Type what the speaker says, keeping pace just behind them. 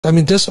I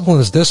mean,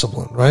 discipline is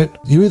discipline, right?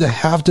 You either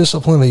have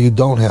discipline or you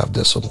don't have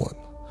discipline.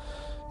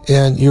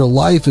 And your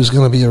life is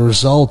going to be a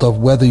result of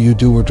whether you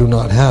do or do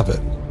not have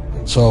it.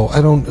 So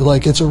I don't,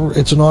 like, it's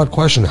an odd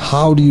question.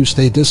 How do you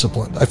stay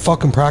disciplined? I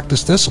fucking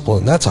practice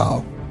discipline. That's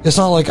how. It's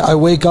not like I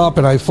wake up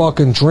and I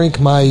fucking drink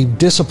my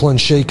discipline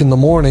shake in the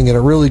morning and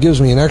it really gives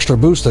me an extra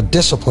boost of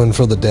discipline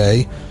for the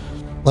day.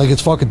 Like,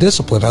 it's fucking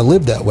discipline. I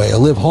live that way. I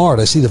live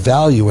hard. I see the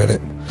value in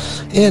it.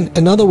 And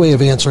another way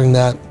of answering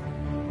that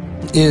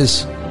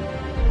is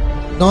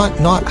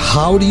not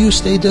how do you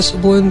stay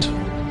disciplined,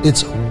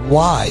 it's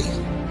why.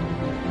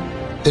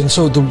 And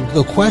so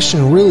the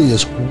question really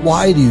is,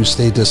 why do you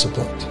stay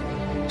disciplined?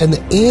 And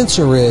the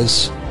answer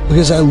is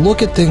because I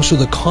look at things through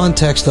the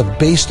context of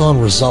based on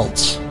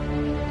results.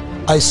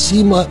 I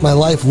see what my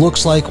life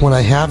looks like when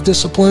I have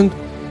discipline,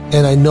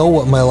 and I know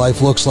what my life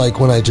looks like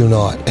when I do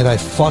not. And I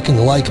fucking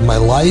like my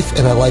life,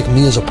 and I like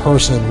me as a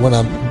person when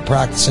I'm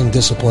practicing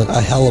discipline a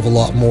hell of a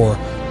lot more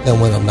than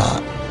when I'm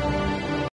not.